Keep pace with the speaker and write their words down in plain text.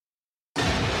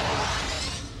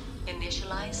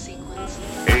Initialize sequence.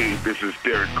 Hey, this is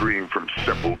Derek Green from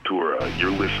Sepultura.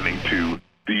 You're listening to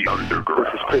The Underground.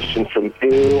 This is Christian from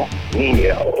El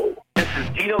Nino. This is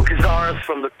Dino Cazares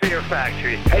from the Fear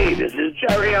Factory. Hey, this is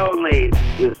Jerry Only.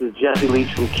 This is Jesse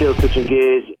Leach from Kill Switch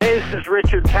Engage. Hey, this is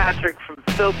Richard Patrick from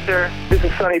Filter. This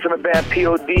is Sonny from the band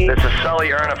POD. This is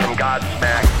Sully Erna from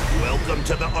Godsmack. Welcome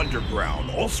to the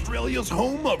Underground, Australia's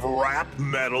home of rap,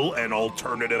 metal, and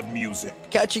alternative music.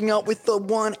 Catching up with the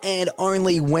one and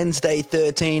only Wednesday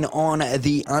 13 on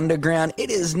the Underground. It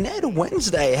is Ned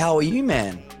Wednesday. How are you,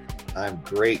 man? I'm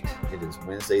great. It is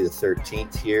Wednesday the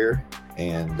 13th here,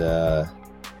 and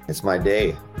it's my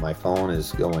day. My phone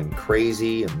is going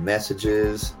crazy, and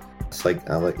messages. It's like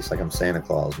I'm Santa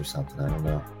Claus or something. I don't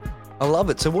know. I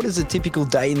love it. So what is a typical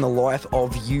day in the life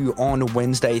of you on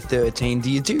Wednesday 13?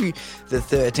 Do you do the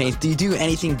 13th? Do you do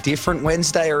anything different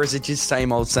Wednesday, or is it just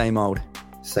same old, same old?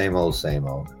 Same old, same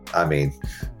old. I mean,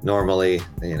 normally,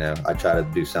 I try to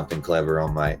do something clever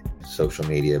on my social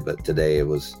media, but today I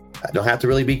don't have to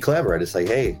really be clever. I just say,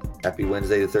 hey, happy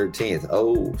Wednesday the 13th.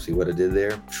 Oh, see what I did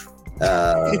there?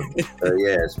 Yeah,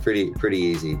 it's pretty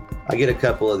easy. I get a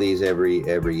couple of these every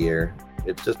year.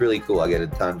 It's just really cool. I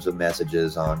get tons of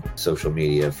messages on social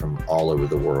media from all over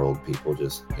the world. People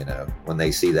just, when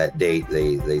they see that date,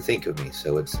 they think of me.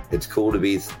 So it's cool to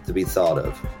be thought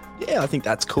of. Yeah, I think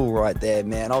that's cool right there,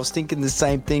 man. I was thinking the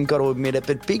same thing, got to admit it,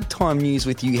 but big time news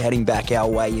with you heading back our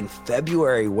way in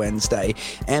February Wednesday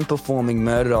and performing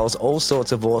Murderdolls, all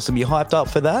sorts of awesome. You hyped up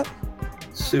for that?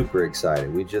 Super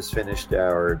excited. We just finished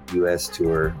our U.S.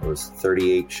 tour. It was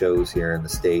 38 shows here in the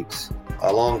States.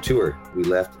 A long tour. We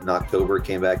left in October,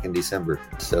 came back in December.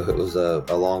 So it was a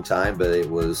long time, but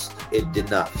it did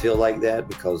not feel like that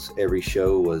because every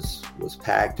show was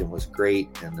packed and was great,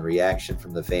 and the reaction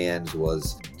from the fans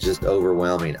was just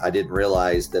overwhelming. I didn't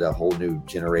realize that a whole new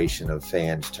generation of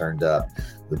fans turned up.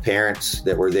 The parents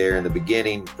that were there in the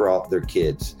beginning brought their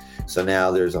kids. So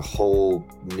now there's a whole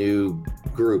new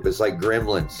group. It's like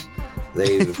Gremlins.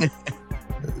 It's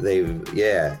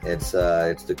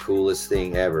the coolest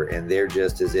thing ever, and they're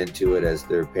just as into it as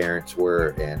their parents were,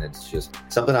 and it's just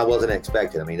something I wasn't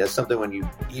expecting. I mean, that's something when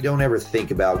you don't ever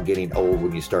think about getting old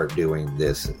when you start doing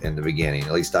this in the beginning.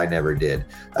 At least I never did.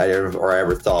 I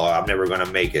ever thought I'm never going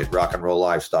to make it. Rock and roll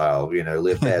lifestyle,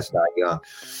 live fast, die young.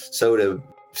 So to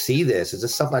see this is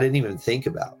just something I didn't even think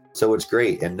about. So it's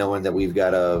great, and knowing that we've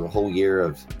got a whole year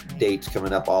of dates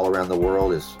coming up all around the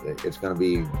world it's going to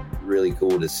be really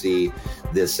cool to see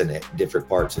this in different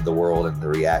parts of the world and the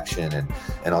reaction.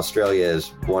 And Australia is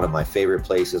one of my favorite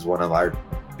places, one of our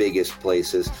biggest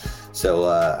places. So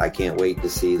I can't wait to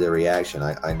see the reaction.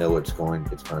 I know it's going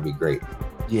to be great.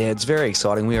 Yeah, it's very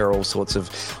exciting. We are all sorts of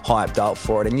hyped up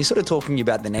for it. And you're sort of talking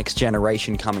about the next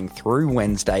generation coming through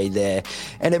Wednesday there.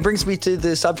 And it brings me to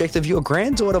the subject of your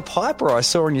granddaughter, Piper. I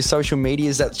saw on your social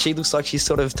medias that she looks like she's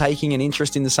sort of taking an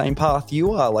interest in the same path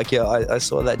you are. I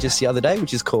saw that just the other day,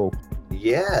 which is cool.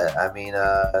 Yeah, I mean,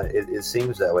 it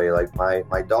seems that way. Like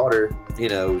my daughter,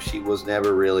 she was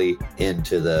never really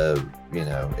into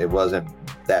it wasn't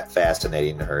that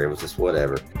fascinating to her. It was just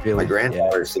whatever. Really? My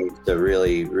granddaughter seems to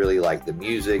really, really like the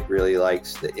music, really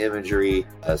likes the imagery.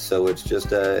 So it's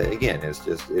just, again,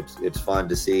 it's fun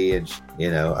to see. And,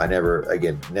 I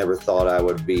never thought I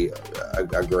would be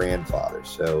a grandfather.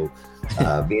 So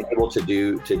being able to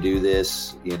do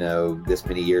this, this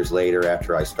many years later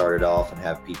after I started off and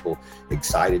have people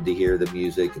excited to hear the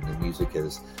music, and the music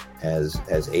has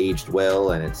aged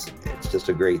well, and it's just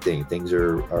a great thing. Things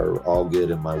are all good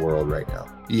in my world right now.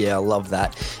 Yeah, I love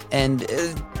that. And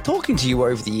talking to you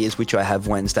over the years, which I have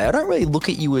Wednesday, I don't really look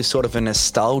at you as sort of a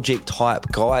nostalgic type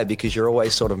guy because you're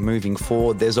always sort of moving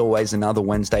forward. There's always another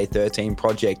Wednesday 13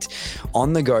 project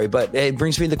on the go. But it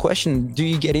brings me to the question, do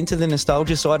you get into the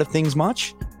nostalgia side of things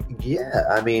much? Yeah,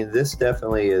 I mean, this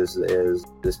definitely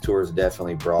this tour has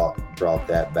definitely brought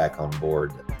that back on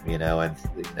board.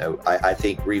 I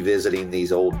think revisiting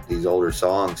these older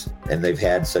songs, and they've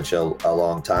had such a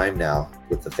long time now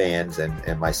with the fans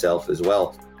and myself as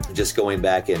well, just going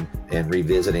back and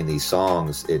revisiting these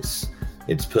songs, it's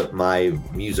put my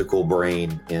musical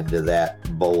brain into that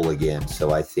bowl again.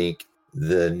 So I think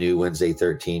the new Wednesday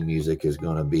 13 music is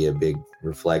going to be a big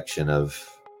reflection of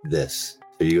this.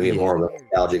 So you get more of a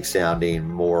nostalgic sounding,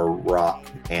 more rock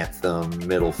anthem,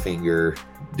 middle finger.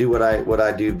 Do what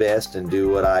I do best and do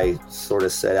what I sort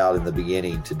of set out in the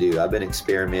beginning to do. I've been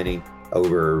experimenting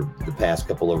over the past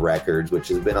couple of records, which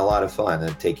has been a lot of fun,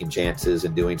 and taking chances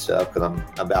and doing stuff, because I'm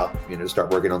about to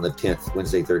start working on the 10th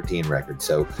Wednesday 13 record.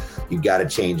 So you've got to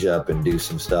change up and do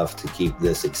some stuff to keep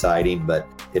this exciting, but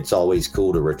it's always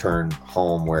cool to return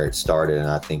home where it started, and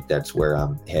I think that's where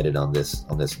I'm headed on this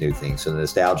new thing. So the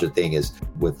nostalgia thing is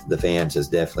with the fans has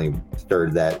definitely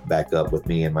stirred that back up with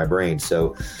me in my brain.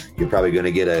 So you're probably going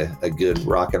to get a good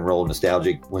rock and roll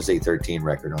nostalgic Wednesday 13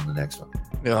 record on the next one.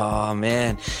 Oh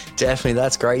man, definitely.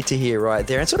 That's great to hear right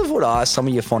there. And sort of what are some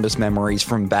of your fondest memories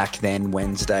from back then,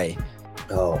 Wednesday?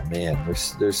 Oh man,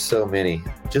 there's so many.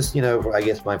 Just, I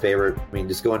guess my favorite,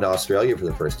 just going to Australia for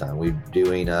the first time. We're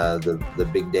doing the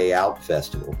Big Day Out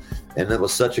Festival. And that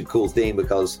was such a cool thing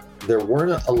because there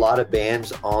weren't a lot of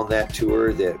bands on that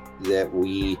tour that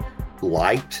we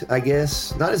liked, I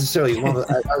guess. Not necessarily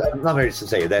I'm not ready to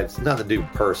say that's nothing to do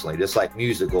personally, just like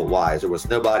musical wise. There was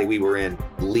nobody we were in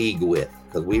league with,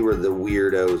 because we were the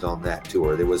weirdos on that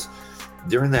tour. There was,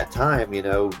 during that time,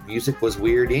 music was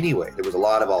weird anyway. There was a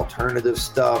lot of alternative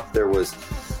stuff. There was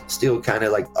still kind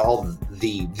of like all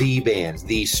the bands,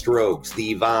 the Strokes,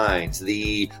 the Vines,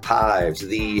 the Hives,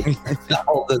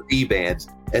 all the bands.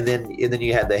 And then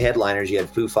you had the headliners. You had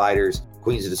Foo Fighters,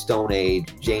 Queens of the Stone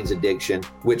Age, Jane's Addiction,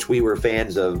 which we were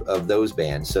fans of those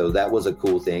bands. So that was a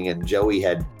cool thing. And Joey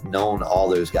had known all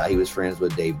those guys. He was friends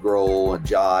with Dave Grohl and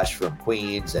Josh from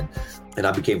Queens, and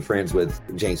I became friends with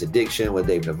Jane's Addiction, with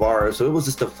Dave Navarro. So it was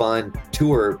just a fun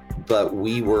tour, but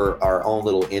we were our own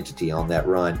little entity on that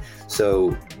run.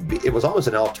 So it was almost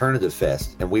an alternative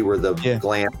fest, and we were the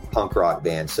glam punk rock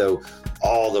band. So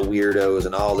all the weirdos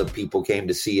and all the people came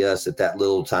to see us at that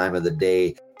little time of the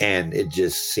day, and it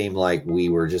just seemed like we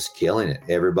were just killing it.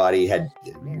 Everybody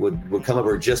would come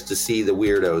over just to see the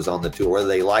weirdos on the tour, whether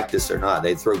they liked us or not.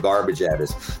 They'd throw garbage at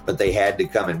us, but they had to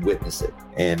come and witness it.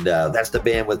 And that's the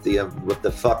band with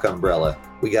the fuck umbrella.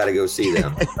 We got to go see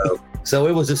them. So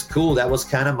it was just cool. That was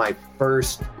kind of my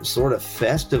first sort of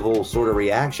festival sort of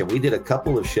reaction. We did a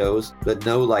couple of shows, but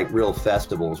no like real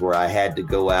festivals where I had to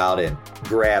go out and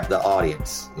grab the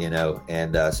audience,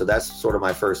 and so that's sort of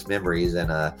my first memories.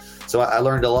 And so I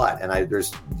learned a lot. And I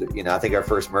think our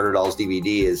first Murderdolls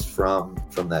DVD is from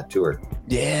that tour.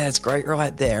 Yeah, it's great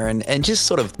right there. And just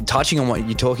sort of touching on what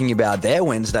you're talking about there,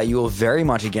 Wednesday, you were very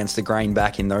much against the grain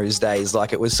back in those days.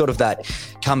 Like, it was sort of that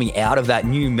coming out of that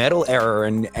new metal era,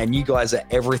 and you guys are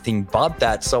everything but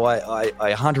that. So I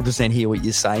 100% hear what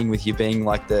you're saying with you being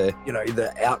like the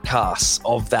outcasts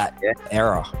of that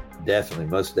era. Definitely,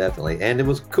 most definitely. And it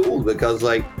was cool because,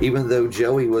 like, even though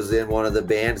Joey was in one of the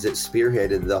bands that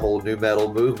spearheaded the whole new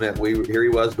metal movement, here he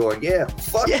was going,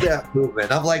 fuck that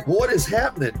movement. I'm like, what is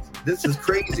happening? This is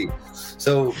crazy.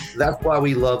 So that's why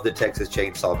we love the Texas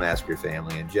Chainsaw Massacre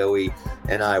family. And Joey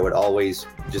and I would always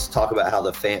just talk about how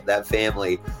that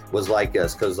family was like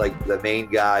us, because like the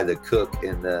main guy, the cook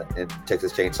in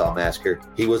Texas Chainsaw Massacre,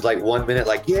 he was like 1 minute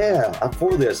like, yeah, I'm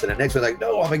for this, and the next one like,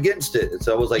 no, I'm against it. And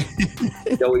so I was like,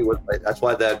 Joey was like, that's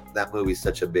why that movie's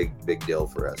such a big deal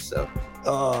for us. So.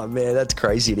 Oh man, that's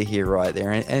crazy to hear right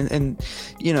there. And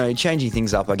changing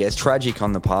things up, I guess, tragic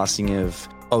on the passing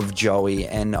of Joey.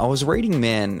 And I was reading,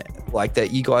 man, like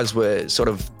that you guys were sort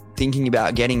of thinking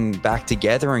about getting back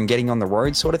together and getting on the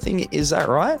road sort of thing. Is that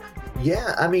right?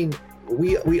 Yeah,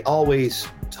 we always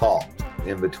talked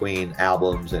in between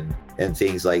albums and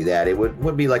things like that. It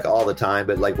wouldn't be like all the time,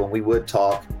 but like when we would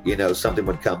talk, something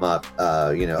would come up,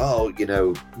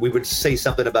 we would say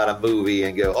something about a movie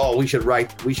and go, oh, we should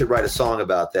write a song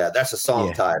about that. That's a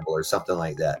song title or something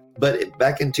like that. But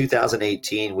back in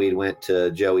 2018, we went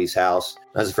to Joey's house.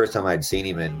 That was the first time I'd seen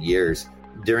him in years.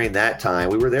 During that time,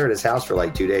 we were there at his house for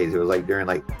like 2 days. It was like during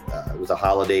it was a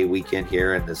holiday weekend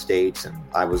here in the States, and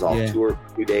I was off tour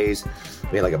for 2 days.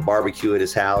 We had like a barbecue at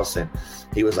his house, and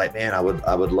he was like, man, I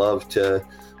would love to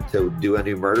do a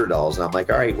new Murderdolls. And I'm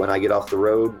like, all right, when I get off the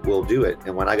road, we'll do it.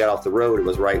 And when I got off the road, it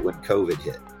was right when COVID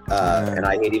hit. And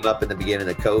I hit him up in the beginning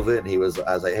of COVID, and I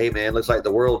was like, hey man, looks like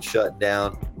the world's shutting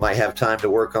down. Might have time to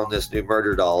work on this new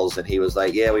Murderdolls. And he was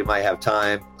like, yeah, we might have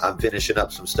time. I'm finishing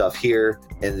up some stuff here.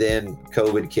 And then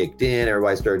COVID kicked in,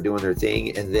 everybody started doing their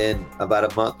thing. And then about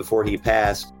a month before he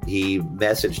passed, he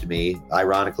messaged me,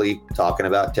 ironically, talking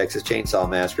about Texas Chainsaw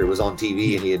Massacre. It was on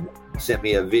TV, and he had sent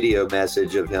me a video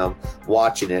message of him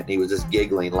watching it, and he was just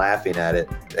giggling, laughing at it.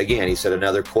 Again, he said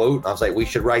another quote. I was like, we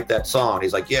should write that song.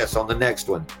 He's like, yes, on the next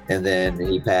one. And then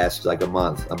he passed like a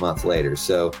month later.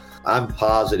 So I'm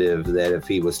positive that if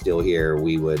he was still here,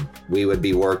 we would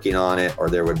be working on it, or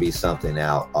there would be something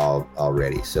out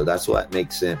already. So that's what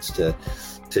makes sense to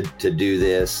do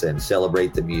this and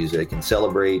celebrate the music and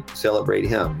celebrate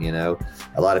him.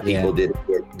 A lot of people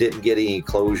didn't get any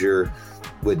closure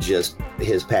with just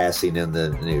his passing in the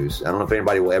news. I don't know if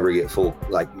anybody will ever get full,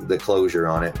 like, the closure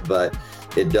on it, but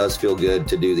it does feel good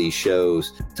to do these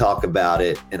shows, talk about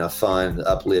it in a fun,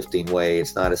 uplifting way.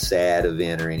 It's not a sad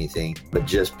event or anything, but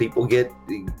just people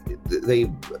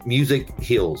music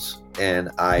heals, and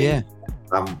I'm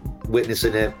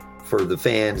witnessing it for the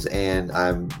fans, and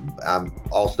I'm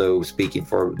also speaking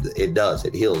for it.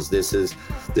 It heals. This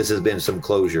has been some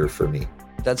closure for me.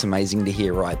 That's amazing to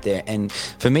hear right there. And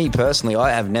for me personally, I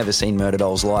have never seen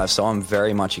Murderdolls live, so I'm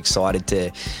very much excited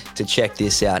to check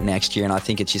this out next year. And I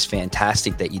think it's just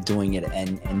fantastic that you're doing it,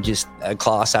 and just a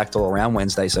class act all around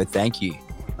Wednesday. So thank you.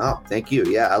 Oh, thank you.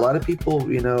 Yeah, a lot of people,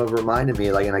 have reminded me,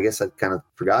 and I guess I kind of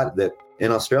forgot that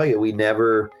in Australia, we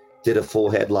never did a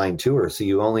full headline tour. So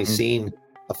you only seen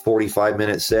a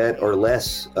 45-minute set or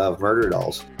less of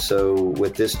Murderdolls. So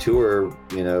with this tour,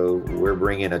 we're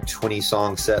bringing a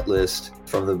 20-song set list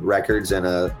from the records and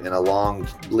a long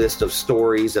list of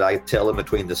stories that I tell in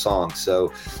between the songs.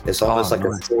 So it's almost like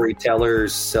a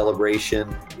storyteller's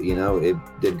celebration. It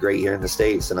did great here in the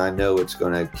States, and I know it's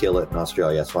going to kill it in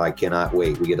Australia. That's why I cannot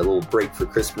wait. We get a little break for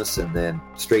Christmas and then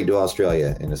straight to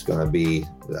Australia, and it's going to be,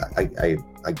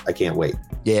 I can't wait.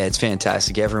 Yeah, it's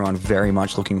fantastic. Everyone very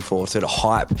much looking forward to the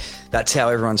hype. That's how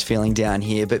everyone's feeling down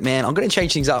here. But man, I'm going to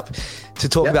change things up to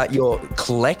talk about your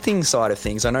collecting side of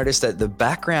things. I noticed that the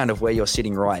background of where you're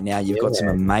sitting right now, you've got some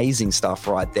amazing stuff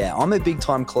right there. I'm a big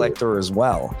time collector as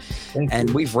well.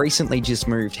 And we've recently just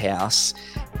moved house,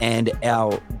 and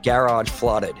our garage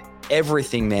flooded.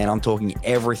 Everything, man, I'm talking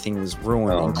everything was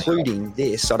ruined, including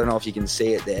this. I don't know if you can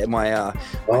see it there. My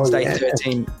Wednesday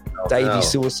 13 Davey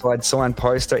suicide sign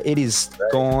poster. It is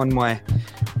gone. My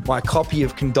copy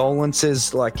of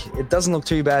Condolences, it doesn't look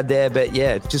too bad there, but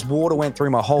yeah, just water went through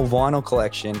my whole vinyl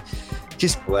collection.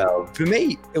 For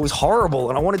me, it was horrible.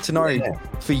 And I wanted to know,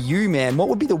 for you, man, what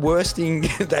would be the worst thing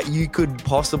that you could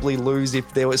possibly lose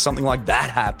if there was something like that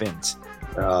happened?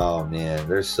 Oh man,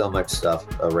 there's so much stuff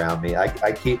around me.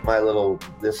 I keep my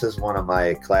this is one of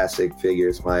my classic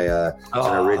figures.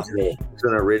 It's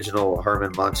an original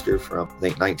Herman Munster from, I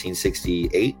think,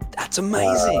 1968. That's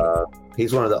amazing.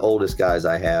 He's one of the oldest guys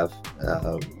I have.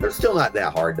 They're still not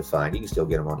that hard to find. You can still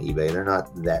get them on eBay.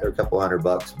 They're a couple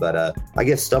 $100, but I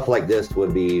guess stuff like this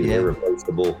would be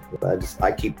irreplaceable.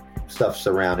 I keep stuff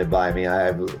surrounded by me.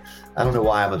 I don't know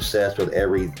why I'm obsessed with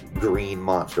every green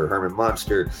monster. Herman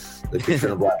Munster, the Creature in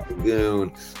the Black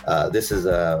Lagoon. This is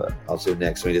also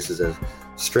next to me. This is a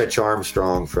Stretch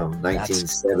Armstrong from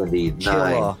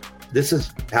 1979. This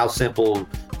is how simple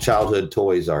childhood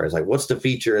toys are. It's like, what's the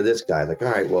feature of this guy? Like,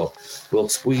 all right, well, we'll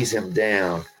squeeze him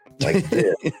down like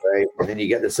this, right? And then you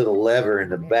get this little lever in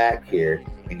the back here,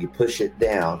 and you push it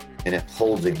down, and it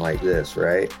holds him like this,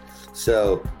 right?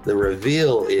 So the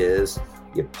reveal is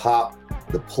you pop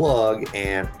the plug,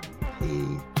 and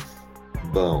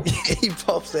boom. He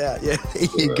pops out. Yeah, there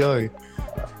you go.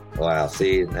 Wow,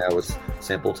 see, that was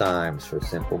simple times for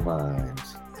simple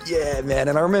minds. Yeah, man.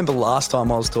 And I remember last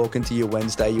time I was talking to you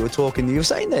Wednesday, you were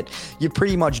saying that you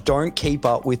pretty much don't keep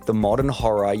up with the modern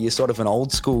horror. You're sort of an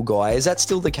old school guy. Is that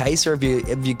still the case, or have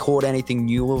you caught anything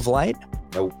new of late?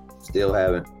 Nope, still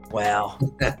haven't. Wow.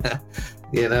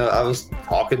 I was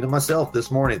talking to myself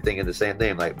this morning thinking the same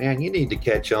thing. Like, man, you need to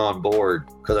catch on board,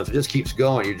 because if it just keeps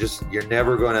going, you're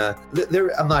never going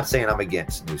to... I'm not saying I'm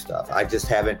against new stuff. I just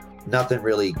haven't... Nothing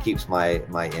really keeps my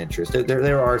interest.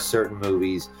 There are certain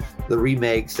movies, the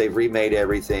remakes, they've remade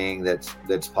everything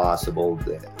that's possible.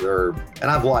 And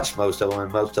I've watched most of them,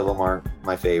 and most of them aren't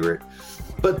my favorite.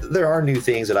 But there are new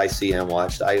things that I see and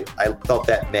watched. I thought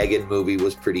that Megan movie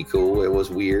was pretty cool. It was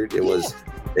weird. It was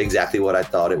exactly what I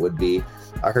thought it would be.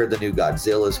 I heard the new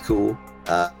Godzilla's cool.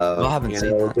 I haven't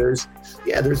seen that.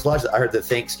 There's lots. I heard the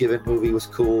Thanksgiving movie was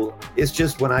cool. It's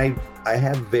just when I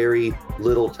have very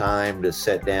little time to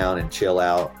sit down and chill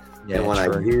out. Yeah, and when I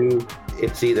do,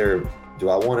 it's either, do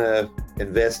I want to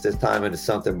invest this time into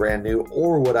something brand new,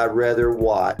 or would I rather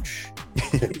watch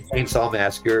Chainsaw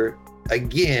Massacre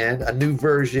again, a new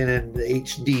version in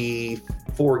HD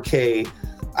 4K?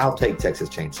 I'll take Texas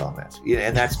Chainsaw Massacre.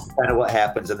 And that's kind of what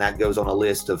happens, and that goes on a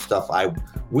list of stuff I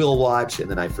will watch, and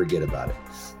then I forget about it.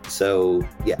 So,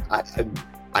 yeah,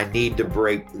 I need to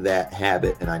break that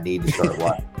habit, and I need to start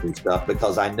watching new stuff,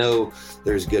 because I know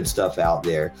there's good stuff out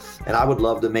there. And I would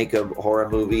love to make a horror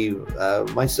movie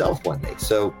myself one day.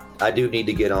 So I do need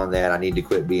to get on that. I need to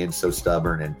quit being so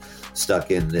stubborn and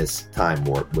stuck in this time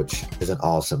warp, which is an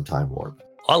awesome time warp.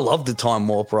 I love the time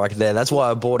warp right there. That's why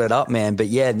I brought it up, man. But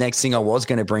yeah, next thing I was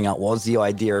going to bring up was the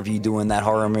idea of you doing that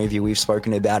horror movie. We've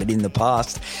spoken about it in the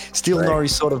past. Still no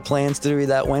sort of plans to do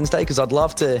that Wednesday, because I'd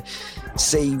love to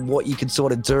see what you could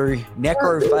sort of do.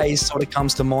 Necrophase sort of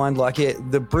comes to mind. Like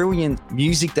the brilliant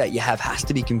music that you have has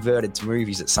to be converted to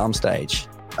movies at some stage.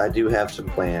 I do have some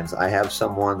plans. I have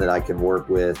someone that I can work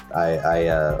with. I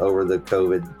over the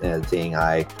COVID thing,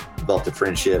 I built a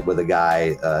friendship with a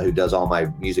guy who does all my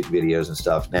music videos and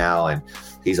stuff now, and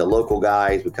he's a local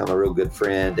guy. He's become a real good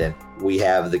friend, and we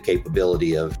have the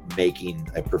capability of making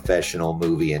a professional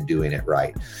movie and doing it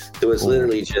right. So it's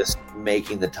literally just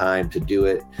making the time to do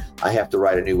it. I have to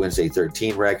write a new Wednesday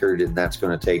 13 record, and that's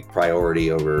going to take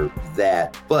priority over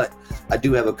that. But I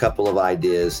do have a couple of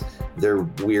ideas. They're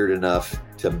weird enough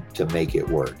to make it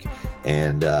work,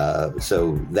 and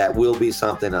so that will be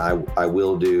something I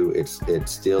will do. It's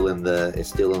still in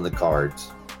the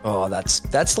cards. Oh,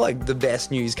 that's like the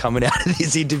best news coming out of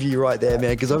this interview right there,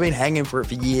 man, because I've been hanging for it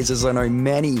for years, as I know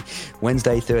many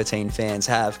Wednesday 13 fans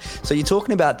have. So you're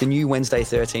talking about the new Wednesday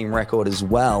 13 record as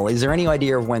well. Is there any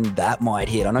idea of when that might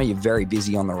hit? I know you're very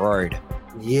busy on the road.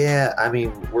 Yeah, I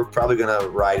mean, we're probably going to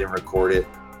write and record it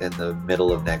in the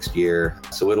middle of next year.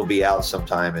 So it'll be out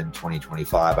sometime in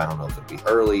 2025. I don't know if it'll be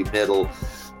early, middle.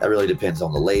 That really depends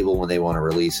on the label when they want to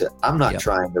release it. I'm not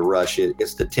trying to rush it.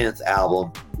 It's the 10th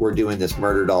album. We're doing this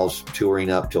Murderdolls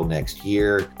touring up till next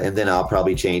year, and then I'll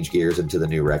probably change gears into the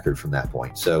new record from that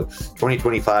point. So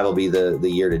 2025 will be the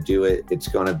year to do it. It's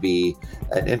going to be,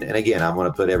 and again, I'm going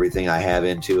to put everything I have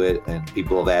into it, and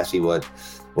people have asked me what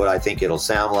I think it'll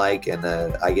sound like. And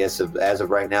I guess as of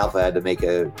right now, if I had to make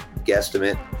a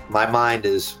guesstimate, my mind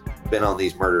has been on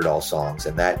these Murderdolls songs,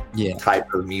 and that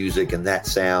type of music and that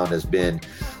sound has been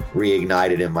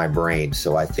reignited in my brain.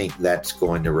 So I think that's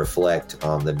going to reflect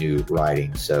on the new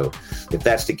writing. So if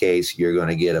that's the case, you're going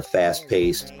to get a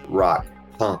fast-paced rock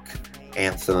punk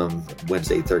anthem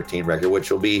Wednesday 13 record,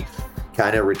 which will be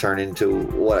kind of returning to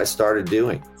what I started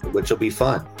doing, which will be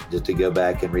fun just to go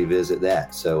back and revisit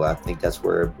that. So I think that's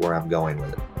where I'm going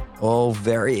with it. Oh,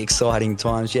 very exciting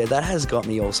times. Yeah, that has got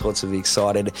me all sorts of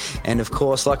excited. And of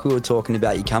course, like we were talking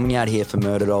about, you're coming out here for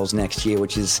Murderdolls next year,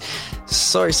 which is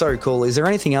so cool. Is there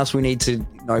anything else we need to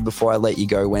know before I let you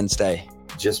go Wednesday?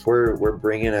 Just we're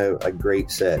bringing a great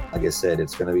set. Like I said,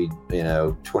 it's going to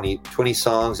be 20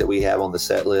 songs that we have on the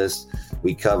set list.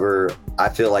 We cover, I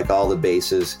feel like, all the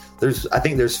bases. I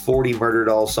think there's 40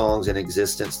 Murderdolls songs in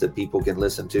existence that people can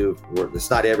listen to.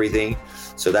 It's not everything,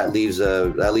 so that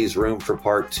leaves room for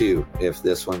part 2 if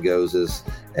this one goes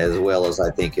as well as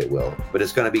I think it will. But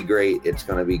it's going to be great. It's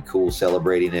going to be cool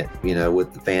celebrating it,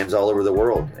 with the fans all over the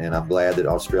world. And I'm glad that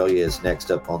Australia is next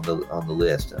up on the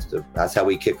list. That's how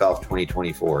we kick off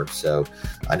 2024. So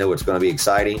I know it's going to be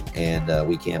exciting, and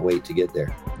we can't wait to get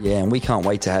there. Yeah, and we can't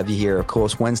wait to have you here. Of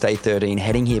course, Wednesday 13,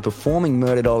 heading here, performing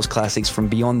Murderdolls classics from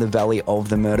beyond the valley of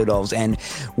the Murderdolls, and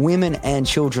Women and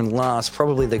Children Last,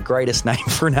 probably the greatest name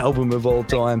for an album of all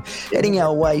time. Heading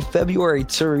our way, February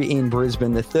 2 in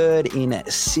Brisbane, the 3rd in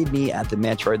Sydney at the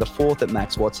Metro, the 4th at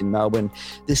Max Watts in Melbourne,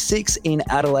 the 6th in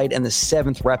Adelaide, and the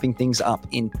 7th wrapping things up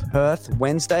in Perth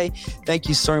Wednesday. Thank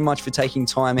you so much for taking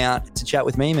time out to chat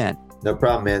with me, man. No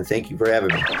problem, man. Thank you for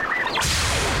having me.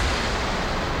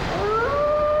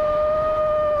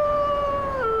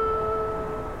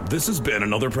 This has been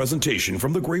another presentation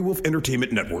from the Grey Wolf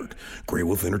Entertainment Network,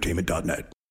 greywolfentertainment.net.